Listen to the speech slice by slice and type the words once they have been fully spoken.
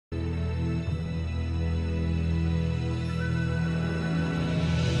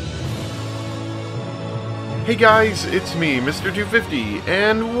Hey guys, it's me, Mr. 250,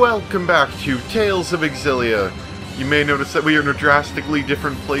 and welcome back to Tales of Xillia. You may notice that we are in a drastically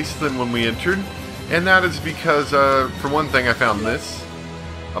different place than when we entered, and that is because, for one thing, I found this.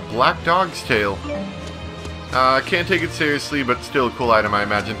 A black dog's tail. I can't take it seriously, but still a cool item, I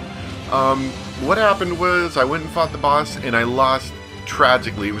imagine. What happened was, I went and fought the boss, and I lost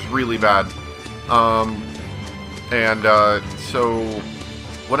tragically. It was really bad. So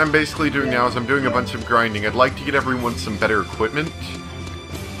what I'm basically doing now is I'm doing a bunch of grinding. I'd like to get everyone some better equipment,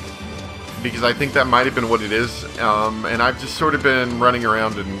 because I think that might have been what it is, and I've just sort of been running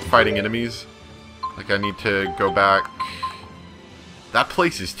around and fighting enemies. Like, I need to go back. That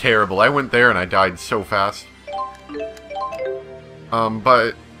place is terrible. I went there and I died so fast.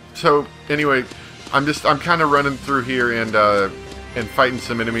 So, anyway, I'm kind of running through here and fighting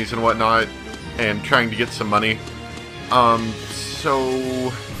some enemies and whatnot, and trying to get some money. So,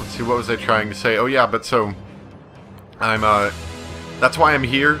 let's see, what was I trying to say? Oh yeah, but so, that's why I'm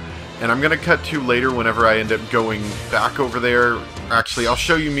here, and I'm gonna cut to later whenever I end up going back over there. Actually, I'll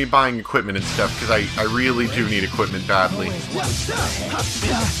show you me buying equipment and stuff, because I really do need equipment badly.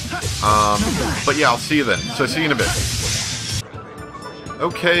 But yeah, I'll see you then. So, see you in a bit.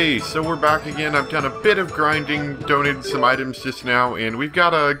 Okay, so we're back again. I've done a bit of grinding, donated some items just now, and we've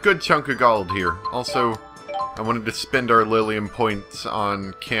got a good chunk of gold here. Also, I wanted to spend our Lilium points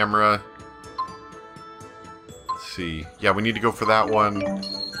on camera. Let's see. Yeah, we need to go for that one.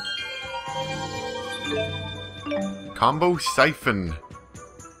 Combo Siphon.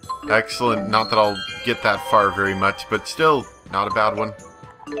 Excellent. Not that I'll get that far very much, but still, not a bad one.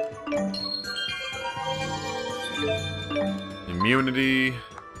 Immunity.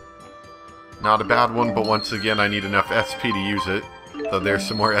 Not a bad one, but once again, I need enough SP to use it. Though there's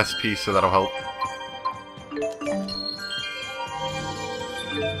some more SP, so that'll help.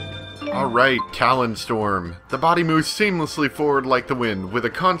 Alright, Talon Storm. The body moves seamlessly forward like the wind, with a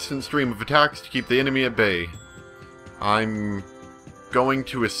constant stream of attacks to keep the enemy at bay. I'm going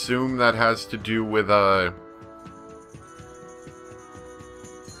to assume that has to do with,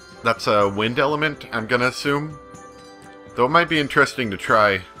 that's a wind element, I'm gonna assume. Though it might be interesting to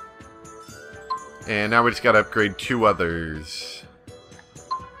try. And now we just gotta upgrade 2 others.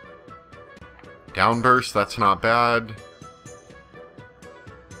 Downburst, that's not bad.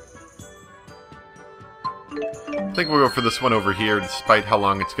 I think we'll go for this one over here, despite how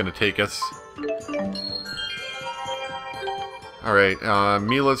long it's going to take us. Alright,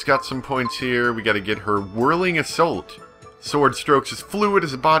 Mila's got some points here. We got to get her Whirling Assault. Sword strokes as fluid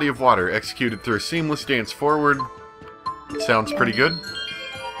as a body of water, executed through a seamless dance forward. Sounds pretty good.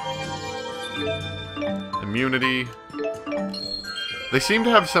 Immunity. They seem to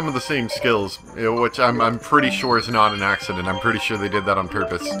have some of the same skills, which I'm pretty sure is not an accident. I'm pretty sure they did that on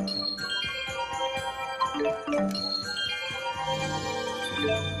purpose.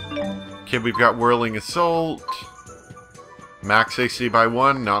 Okay, we've got Whirling Assault. Max AC by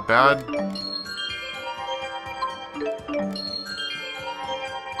 1, not bad.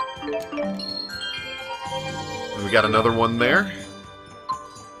 And we got another one there.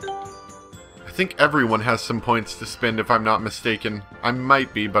 I think everyone has some points to spend, if I'm not mistaken. I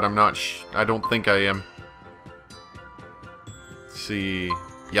might be, but I'm not I don't think I am. Let's see.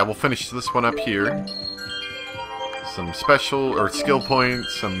 Yeah, we'll finish this one up here. Some special, or skill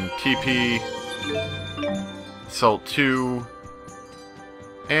points, some TP, Assault 2,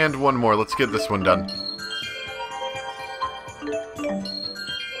 and one more. Let's get this one done.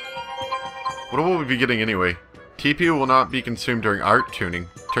 What will we be getting anyway? TP will not be consumed during art tuning.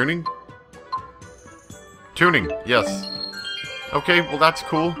 Tuning? Tuning, yes. Okay, well that's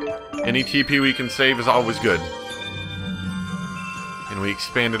cool. Any TP we can save is always good. And we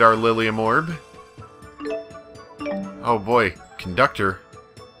expanded our Lilium Orb. Oh boy, Conductor.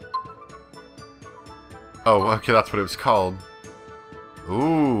 Oh, okay, that's what it was called.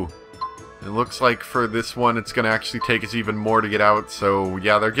 Ooh. It looks like for this one it's gonna actually take us even more to get out, so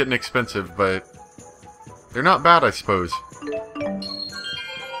yeah, they're getting expensive, but they're not bad, I suppose.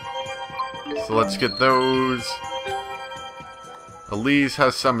 So let's get those. Elise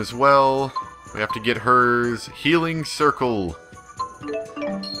has some as well. We have to get hers. Healing Circle.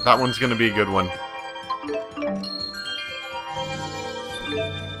 That one's gonna be a good one.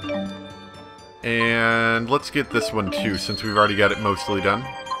 And let's get this one too, since we've already got it mostly done.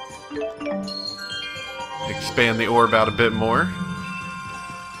 Expand the orb out a bit more.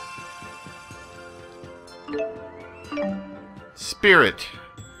 Spirit.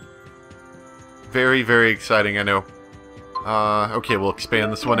 Very, very exciting, I know. Okay, we'll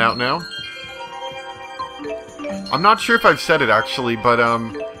expand this one out now. I'm not sure if I've said it actually, but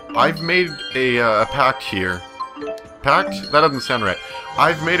I've made a pact here. Pact? That doesn't sound right.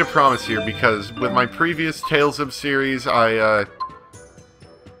 I've made a promise here because with my previous Tales of series,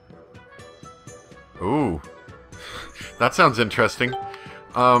 Ooh. That sounds interesting.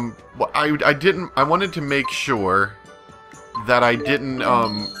 I wanted to make sure that I didn't,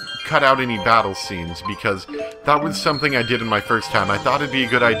 cut out any battle scenes, because that was something I did in my first time. I thought it'd be a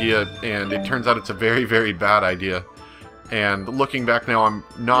good idea, and it turns out it's a very, very bad idea. And looking back now, I'm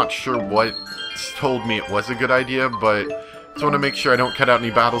not sure what told me it was a good idea, but I just want to make sure I don't cut out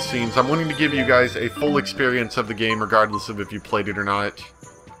any battle scenes. I'm wanting to give you guys a full experience of the game, regardless of if you played it or not.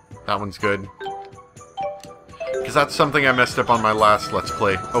 That one's good. Because that's something I messed up on my last Let's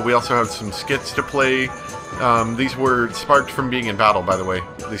Play. Oh, we also have some skits to play. These were sparked from being in battle, by the way,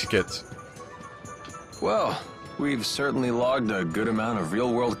 these skits. Well, we've certainly logged a good amount of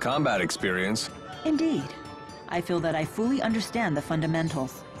real-world combat experience. Indeed. I feel that I fully understand the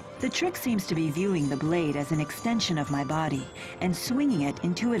fundamentals. The trick seems to be viewing the blade as an extension of my body and swinging it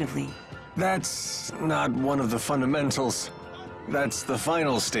intuitively. That's not one of the fundamentals. That's the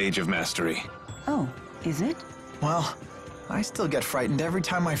final stage of mastery. Oh, is it? Well, I still get frightened every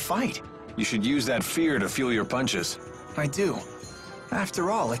time I fight. You should use that fear to fuel your punches. I do.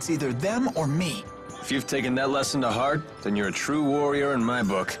 After all, it's either them or me. If you've taken that lesson to heart, then you're a true warrior in my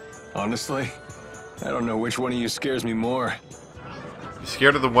book. Honestly, I don't know which one of you scares me more. You're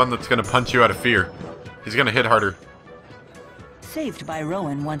scared of the one that's going to punch you out of fear. He's going to hit harder. Saved by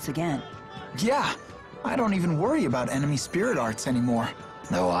Rowan once again. Yeah, I don't even worry about enemy spirit arts anymore.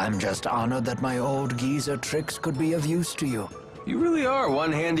 No, I'm just honored that my old geezer tricks could be of use to you. You really are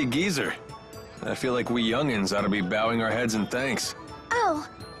one handy geezer. I feel like we youngins ought to be bowing our heads in thanks. Oh,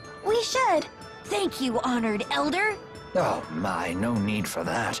 we should. Thank you, honored elder. Oh my, no need for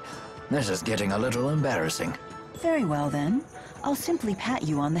that. This is getting a little embarrassing. Very well then. I'll simply pat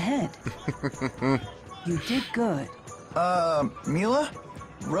you on the head. You did good. Mila?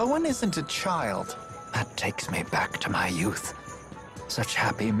 Rowan isn't a child. That takes me back to my youth. Such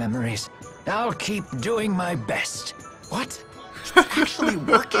happy memories. I'll keep doing my best. What? It's actually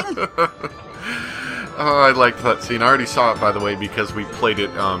working? Oh, I liked that scene. I already saw it, by the way, because we played it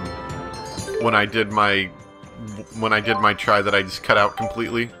when I did my try that I just cut out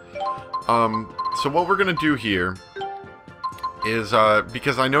completely. So what we're gonna do here is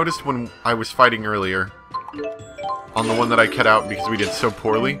because I noticed when I was fighting earlier on the one that I cut out because we did so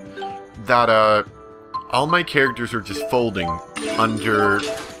poorly that all my characters are just folding under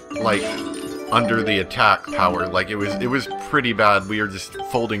the attack power. Like it was pretty bad. We were just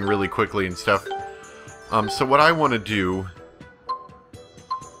folding really quickly and stuff. So what I want to do,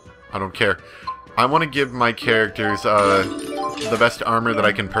 I don't care. I want to give my characters the best armor that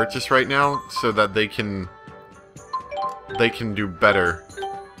I can purchase right now, so that they can do better,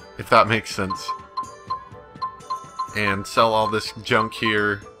 if that makes sense. And sell all this junk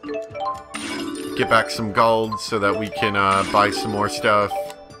here. Get back some gold so that we can buy some more stuff.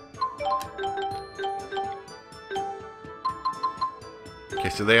 Okay,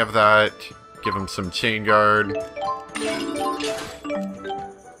 so they have that. Give them some chain guard.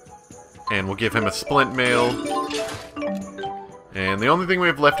 And we'll give him a splint mail. And the only thing we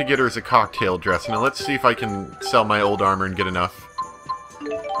have left to get her is a cocktail dress. Now let's see if I can sell my old armor and get enough.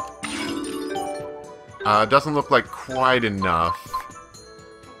 Doesn't look like quite enough.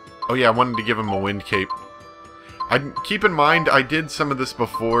 Oh yeah, I wanted to give him a wind cape. Keep in mind, I did some of this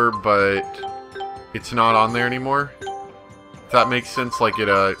before, but it's not on there anymore. If that makes sense, like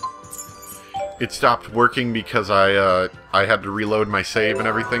it stopped working because I had to reload my save and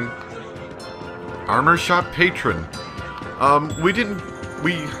everything. Armor shop patron.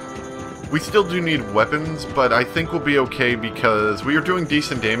 We still do need weapons, but I think we'll be okay because we are doing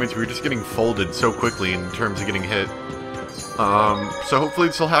decent damage. We were just getting folded so quickly in terms of getting hit. So hopefully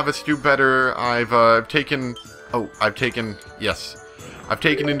this will have us do better. I've taken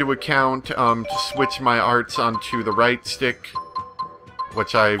into account to switch my arts onto the right stick,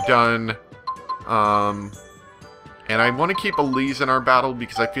 which I've done. And I want to keep Elise in our battle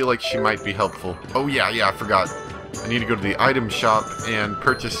because I feel like she might be helpful. Oh yeah, I forgot. I need to go to the item shop and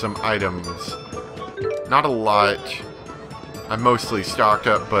purchase some items. Not a lot. I'm mostly stocked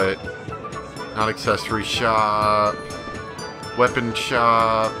up, but not accessory shop, weapon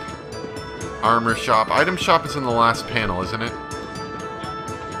shop, armor shop. Item shop is in the last panel, isn't it?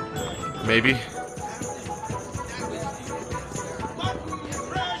 Maybe.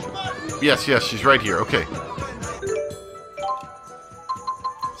 Yes, she's right here. Okay.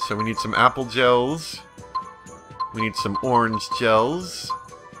 So we need some apple gels. We need some orange gels.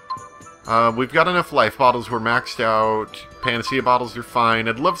 We've got enough life bottles. We're maxed out. Panacea bottles are fine.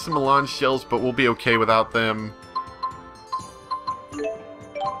 I'd love some melange shells, but we'll be okay without them.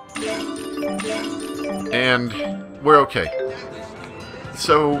 And we're okay.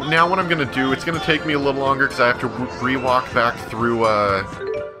 So now what I'm going to do, it's going to take me a little longer because I have to re-walk back through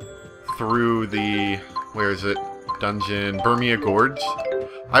the, where is it, dungeon, Burmia Gorge.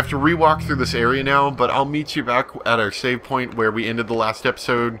 I have to re-walk through this area now, but I'll meet you back at our save point where we ended the last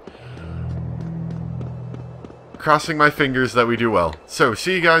episode. Crossing my fingers that we do well. So,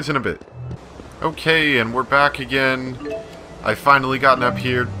 see you guys in a bit. Okay, and we're back again. I've finally gotten up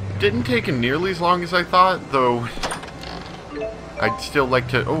here. Didn't take nearly as long as I thought, though. I'd still like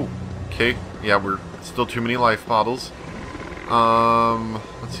to... Oh, okay. Yeah, we're still too many life bottles.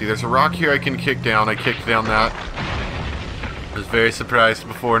 Let's see. There's a rock here I can kick down. I kicked down that. I was very surprised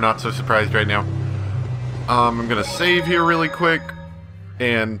before, not so surprised right now. I'm gonna save here really quick.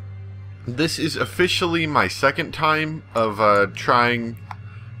 And this is officially my second time of trying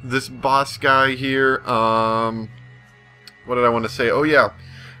this boss guy here. What did I want to say? Oh, yeah.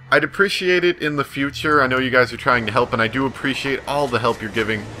 I'd appreciate it in the future. I know you guys are trying to help, and I do appreciate all the help you're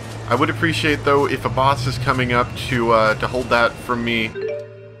giving. I would appreciate, though, if a boss is coming up to hold that from me,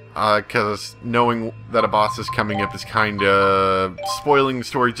 because knowing that a boss is coming up is kind of spoiling the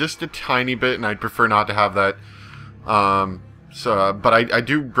story just a tiny bit, and I'd prefer not to have that. But I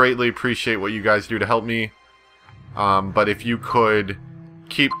do greatly appreciate what you guys do to help me. But if you could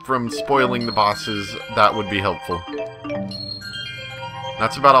keep from spoiling the bosses, that would be helpful.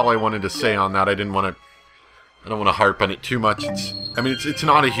 That's about all I wanted to say on that. I don't want to harp on it too much. It's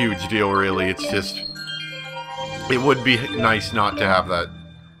not a huge deal, really. It's just, it would be nice not to have that.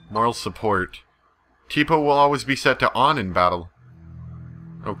 Moral support. Tipo will always be set to on in battle.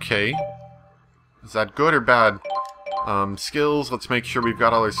 Okay. Is that good or bad? Skills. Let's make sure we've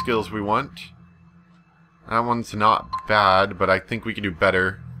got all our skills we want. That one's not bad, but I think we can do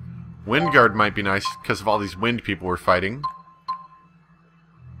better. Wind Guard might be nice because of all these wind people we're fighting.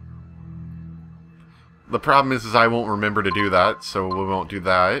 The problem is I won't remember to do that, so we won't do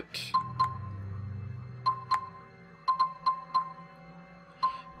that.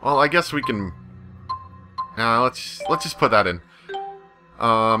 Well, I guess we can... let's just put that in.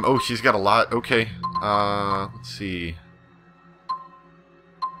 Oh, she's got a lot. Okay. Let's see.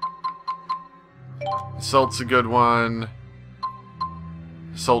 Assault's a good one.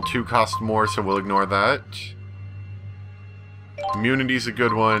 Assault 2 costs more, so we'll ignore that. Immunity's a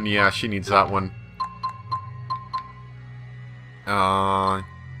good one. Yeah, she needs that one.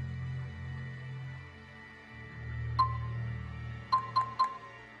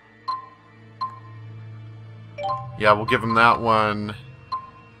 Yeah, we'll give him that one.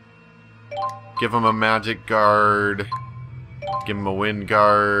 Give him a magic guard. Give him a wind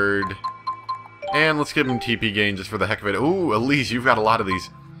guard. And let's give him TP gain just for the heck of it. Ooh, Elise, you've got a lot of these.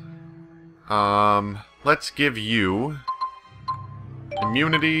 Let's give you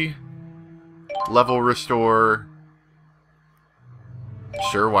immunity, level restore.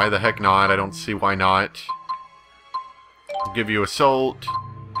 Sure, why the heck not? I don't see why not. I'll give you assault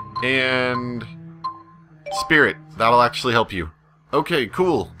and spirit. That'll actually help you. Okay,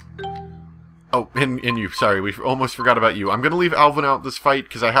 cool. Oh, and you. Sorry, we almost forgot about you. I'm going to leave Alvin out this fight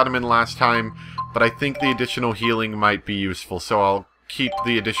because I had him in last time, but I think the additional healing might be useful, so I'll keep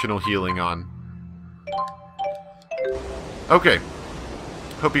the additional healing on. Okay.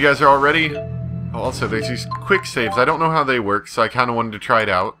 Hope you guys are all ready. Oh, also, there's these quick saves. I don't know how they work, so I kind of wanted to try it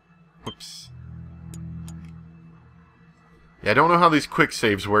out. Whoops. Yeah, I don't know how these quick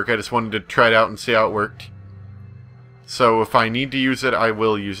saves work. I just wanted to try it out and see how it worked. So if I need to use it, I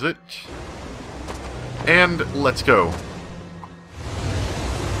will use it. And let's go.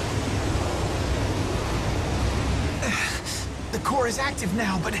 The core is active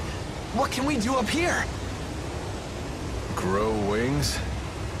now, but what can we do up here? Grow wings?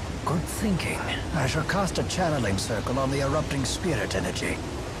 Good thinking. I shall cast a channeling circle on the erupting spirit energy.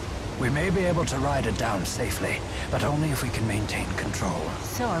 We may be able to ride it down safely, but only if we can maintain control.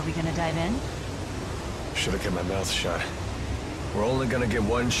 So are we gonna dive in? Should have kept my mouth shut. We're only gonna get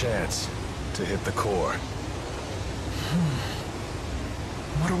one chance to hit the core.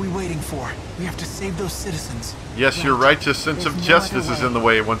 What are we waiting for? We have to save those citizens. Yes, your righteous sense of justice is in the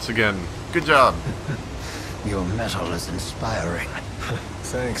way once again. Good job. Your metal is inspiring.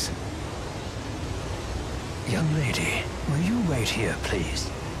 Thanks. Young lady, will you wait here, please?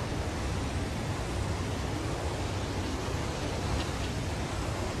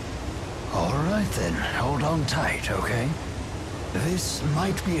 All right then, hold on tight, okay? This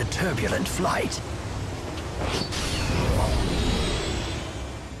might be a turbulent flight.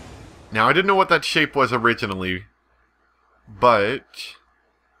 Now, I didn't know what that shape was originally. but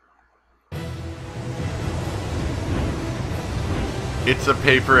it's a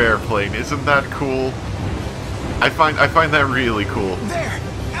paper airplane. Isn't that cool? I find that really cool. There!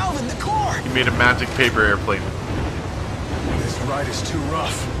 Alvin, the core! He made a magic paper airplane. This ride is too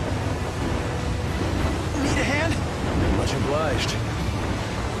rough. Need a hand? Much obliged.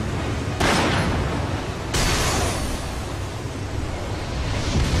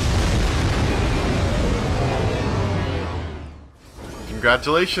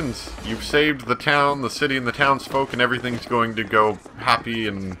 Congratulations! You've saved the town, the city, and the townsfolk, and everything's going to go happy,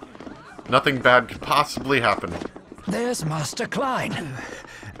 and nothing bad could possibly happen. There's Master Klein.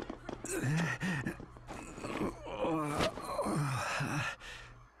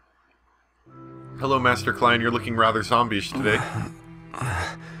 Hello, Master Klein. You're looking rather zombie-ish today.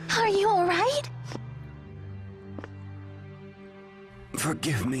 Are you alright?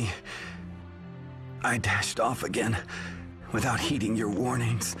 Forgive me. I dashed off again without heeding your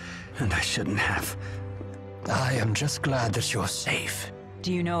warnings, and I shouldn't have. I am just glad that you're safe.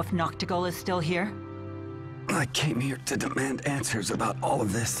 Do you know if Noctigal is still here? I came here to demand answers about all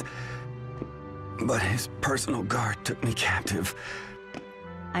of this, but his personal guard took me captive.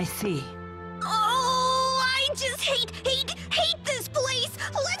 I see. Oh, I just hate this place!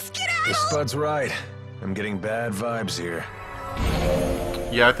 Let's get This out! Spud's right. I'm getting bad vibes here.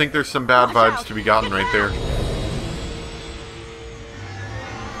 Yeah, I think there's some bad vibes to be gotten right there.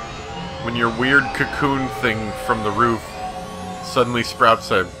 When your weird cocoon thing from the roof suddenly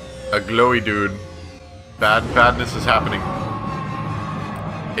sprouts a glowy dude, badness is happening.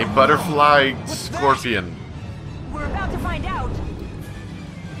 A butterfly scorpion. We're about to find out.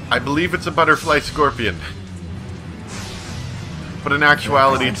 I believe it's a butterfly scorpion. But in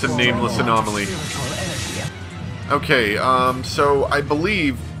actuality, it's a nameless anomaly. Okay, so I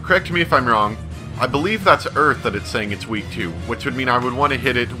believe, correct me if I'm wrong, I believe that's Earth that it's saying it's weak to, which would mean I would want to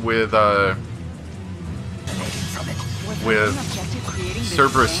hit it with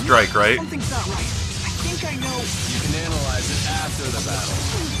Cerberus Strike, right? Something's not right. I think I know. You can analyze it after the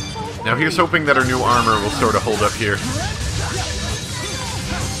battle. Now here's hoping that our new armor will sort of hold up here.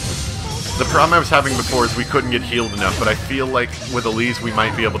 The problem I was having before is we couldn't get healed enough, but I feel like with Elise we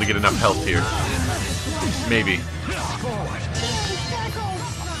might be able to get enough health here. Maybe.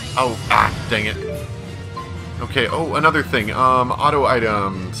 Oh, dang it. Okay, oh, another thing. Auto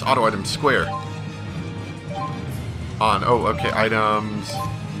items square. On, oh, okay, items.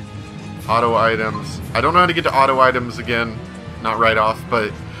 Auto items. I don't know how to get to auto items again. Not right off,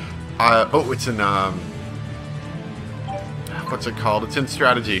 but, oh, it's in, what's it called? It's in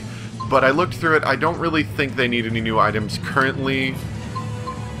strategy. But I looked through it, I don't really think they need any new items currently.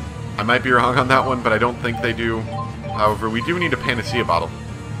 I might be wrong on that one, but I don't think they do. However, we do need a Panacea bottle.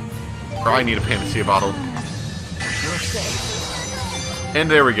 Or I need a Panacea bottle. And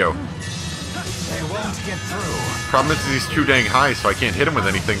there we go. They won't get through. Problem is he's too dang high, so I can't hit him with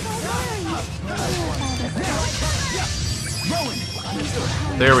anything.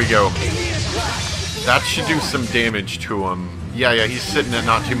 There we go. That should do some damage to him. Yeah, he's sitting at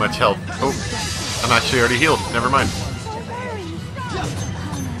not too much health. Oh, I'm actually already healed. Never mind.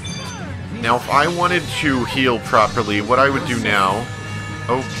 Now, if I wanted to heal properly, what I would do now...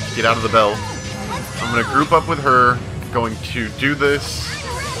 Oh, get out of the bell. I'm going to group up with her. Going to do this.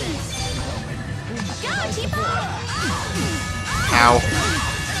 Ow.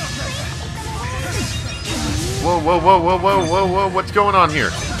 Whoa, what's going on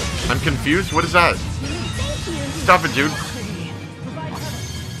here? I'm confused. What is that? Stop it, dude.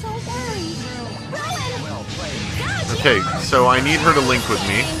 Okay, so I need her to link with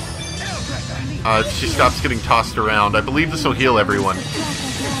me. She stops getting tossed around. I believe this will heal everyone.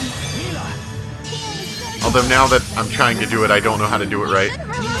 Although now that I'm trying to do it, I don't know how to do it right.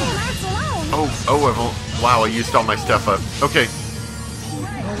 Wow, I used all my stuff up. Okay.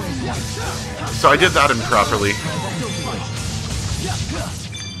 So I did that improperly.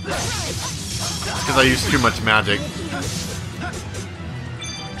 Because I used too much magic.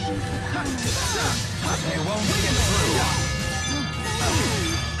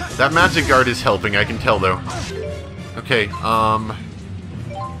 That magic guard is helping, I can tell though. Okay, I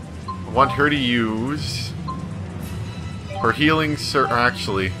want her to use her healing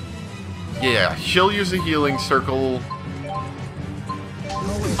actually, yeah, she'll use a healing circle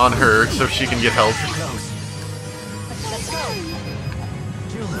on her so she can get health.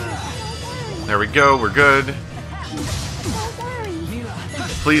 There we go, we're good.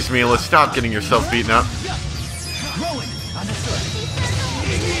 Please, Mila, stop getting yourself beaten up.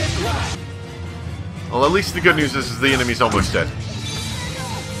 Well, at least the good news is the enemy's almost dead.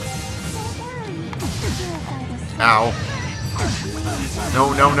 Ow.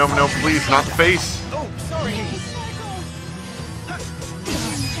 No, no, no, no, please, not the face.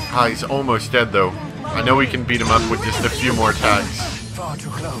 Ah, he's almost dead, though. I know we can beat him up with just a few more attacks. Far too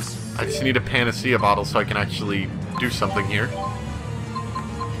close. I just need a panacea bottle so I can actually do something here.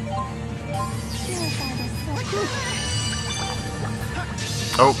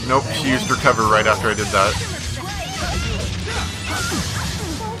 Oh, nope, she used recover right after I did that.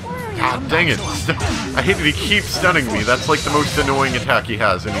 God dang it. I hate that he keeps stunning me. That's like the most annoying attack he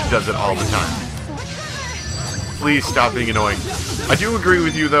has, and he does it all the time. Please stop being annoying. I do agree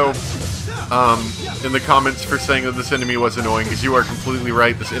with you, though, in the comments for saying that this enemy was annoying, because you are completely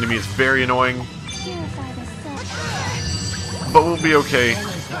right. This enemy is very annoying. But we'll be okay.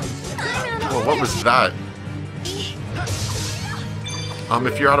 Whoa, what was that?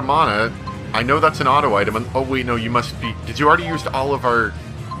 If you're out of mana, I know that's an auto item. And, oh, wait, no, you must be... Did you already use all of our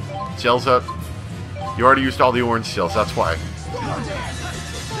gels up? You already used all the orange gels, that's why.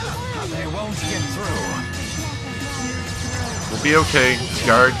 They won't get through. We'll be okay.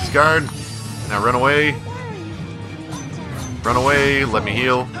 Discard, discard. Now run away. Run away, let me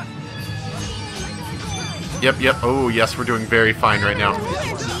heal. Yep, yep. Oh, yes, we're doing very fine right now.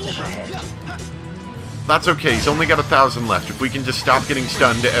 That's okay, he's only got 1,000 left. If we can just stop getting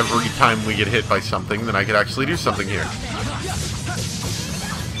stunned every time we get hit by something, then I could actually do something here.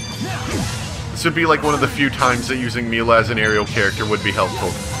 This would be like one of the few times that using Mila as an aerial character would be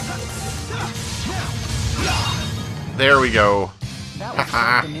helpful. There we go. That was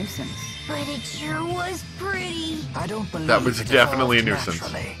quite a nuisance. But it sure was pretty. I don't believe That was it definitely a evolved nuisance.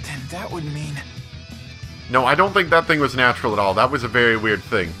 naturally. Then that would mean... No, I don't think that thing was natural at all. That was a very weird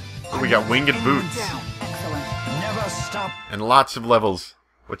thing. We got winged boots. Excellent. Never stop. And lots of levels,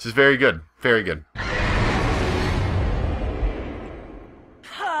 which is very good. Very good.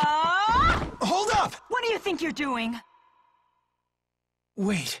 Hold up! What do you think you're doing?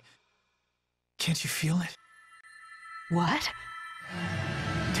 Wait. Can't you feel it? What?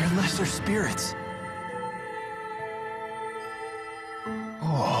 They're lesser spirits.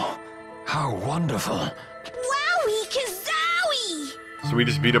 Oh, how wonderful. Wowie kazowie! So we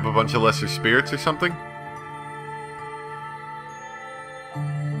just beat up a bunch of lesser spirits or something?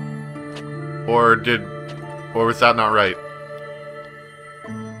 Or was that not right?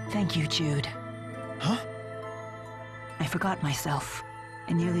 Thank you, Jude. Huh? I forgot myself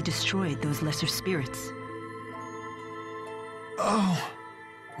and nearly destroyed those lesser spirits. Oh.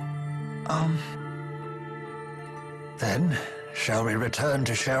 Then, shall we return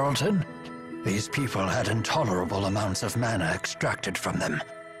to Sherrilton? These people had intolerable amounts of mana extracted from them.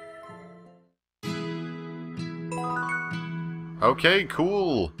 Okay,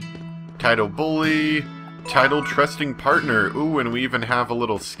 cool. Title Bully. Title Trusting Partner. Ooh, and we even have a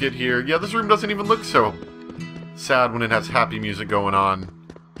little skit here. Yeah, this room doesn't even look so sad when it has happy music going on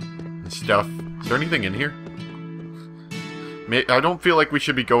and stuff. Is there anything in here? I don't feel like we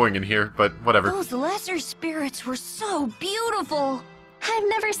should be going in here, but whatever. Those lesser spirits were so beautiful. I've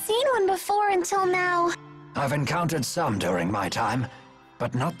never seen one before until now. I've encountered some during my time,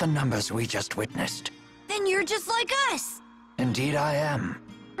 but not the numbers we just witnessed. Then you're just like us. Indeed I am.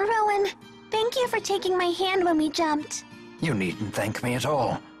 Rowan, thank you for taking my hand when we jumped. You needn't thank me at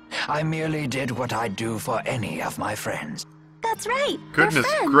all. I merely did what I'd do for any of my friends. That's right. Goodness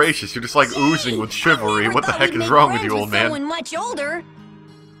we're friends. gracious, you're just like oozing with chivalry. What the heck is wrong with you, old man? Someone much older.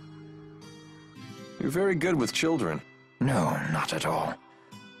 You're very good with children. No, not at all.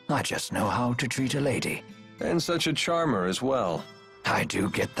 I just know how to treat a lady. And such a charmer as well. I do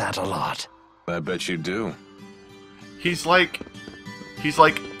get that a lot. I bet you do. He's like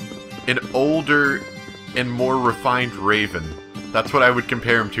an older and more refined Raven. That's what I would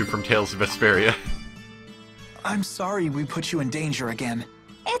compare him to from Tales of Vesperia. I'm sorry we put you in danger again.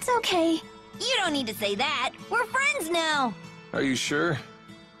 It's okay. You don't need to say that. We're friends now. Are you sure?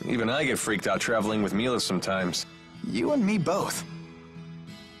 Even I get freaked out traveling with Mila sometimes. You and me both.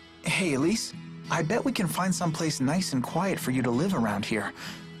 Hey, Elise, I bet we can find someplace nice and quiet for you to live around here.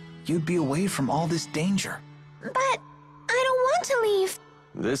 You'd be away from all this danger. But I don't want to leave.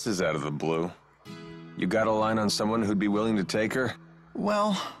 This is out of the blue. You got a line on someone who'd be willing to take her?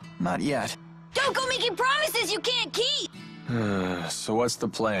 Well, not yet. Don't go making promises you can't keep. So what's the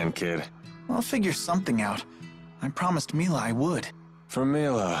plan, kid? I'll figure something out. I promised Mila I would. For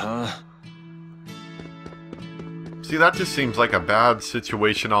Mila, huh? See, that just seems like a bad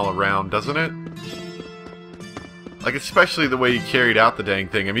situation all around, doesn't it? Like, especially the way he carried out the dang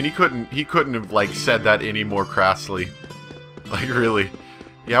thing. I mean, he couldn't have, like, said that any more crassly. Like, really.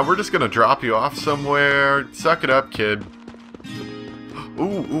 Yeah, we're just gonna drop you off somewhere. Suck it up, kid.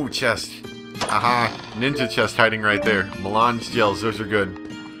 Ooh, chest. Aha! Ninja chest hiding right there. Melange gels, those are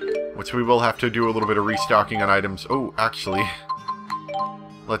good. Which we will have to do a little bit of restocking on items. Oh, actually.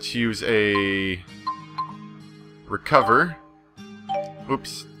 Let's use a... recover.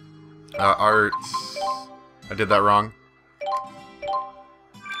 Oops. Arts. I did that wrong.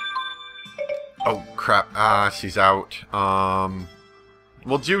 Oh, crap. Ah, she's out.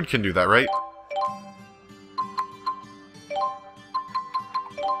 Well, Jude can do that, right?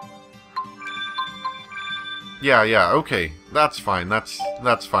 Yeah, okay. That's fine. That's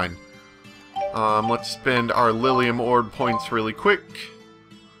fine. Let's spend our Lilium Orb points really quick.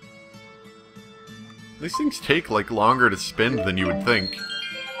 These things take, like, longer to spend than you would think.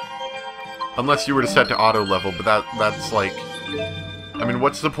 Unless you were to set to auto level, but that's like... I mean,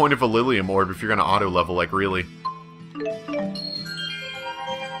 what's the point of a Lilium Orb if you're gonna auto level, like, really?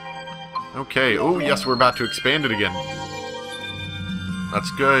 Okay, oh yes, we're about to expand it again.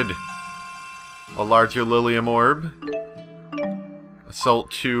 That's good. A larger Lilium Orb. Assault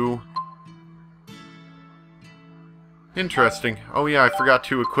 2. Interesting. Oh yeah, I forgot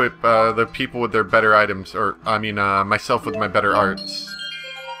to equip the people with their better items, or, I mean, myself with my better arts.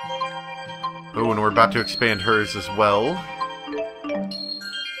 Oh, and we're about to expand hers as well.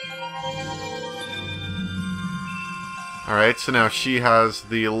 Alright, so now she has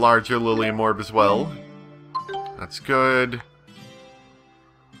the larger Lilium Orb as well. That's good.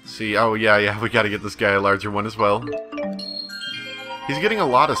 Let's see, oh yeah, we gotta get this guy a larger one as well. He's getting a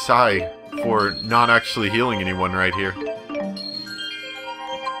lot of psi for not actually healing anyone right here.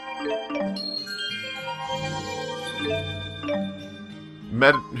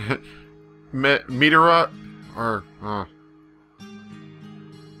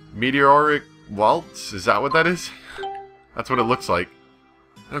 Meteoric Waltz? Is that what that is? That's what it looks like.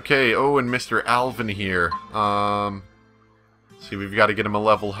 Okay, oh, and Mr. Alvin here. See, we've got to get him a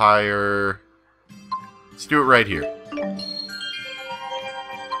level higher. Let's do it right here.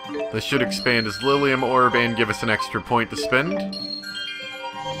 This should expand his Lilium Orb and give us an extra point to spend.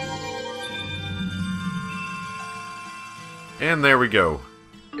 And there we go.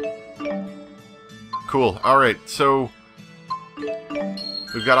 Cool. Alright, so...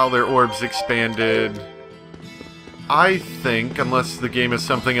 we've got all their orbs expanded. I think, unless the game has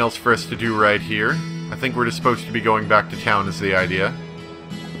something else for us to do right here, I think we're just supposed to be going back to town is the idea.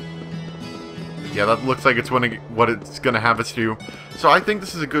 Yeah, that looks like it's what it's going to have us do. So I think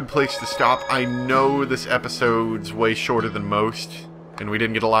this is a good place to stop. I know this episode's way shorter than most, and we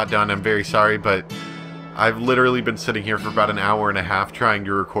didn't get a lot done. I'm very sorry, but I've literally been sitting here for about an hour and a half trying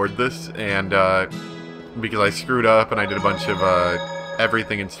to record this, and because I screwed up and I did a bunch of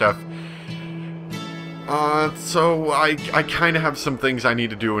everything and stuff. So I kind of have some things I need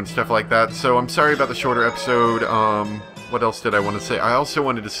to do and stuff like that, so I'm sorry about the shorter episode. What else did I want to say? I also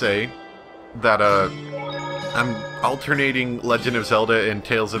wanted to say that, I'm alternating Legend of Zelda and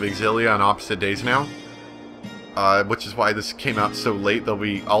Tales of Xillia on opposite days now. Which is why this came out so late. They'll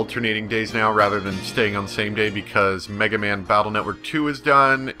be alternating days now rather than staying on the same day because Mega Man Battle Network 2 is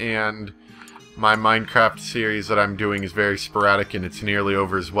done, and my Minecraft series that I'm doing is very sporadic and it's nearly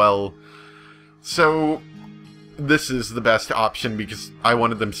over as well. So, this is the best option because I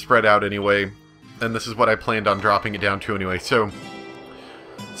wanted them spread out anyway, and this is what I planned on dropping it down to anyway. So,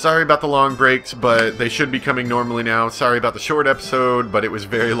 sorry about the long breaks, but they should be coming normally now. Sorry about the short episode, but it was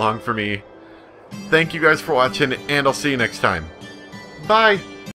very long for me. Thank you guys for watching, and I'll see you next time. Bye!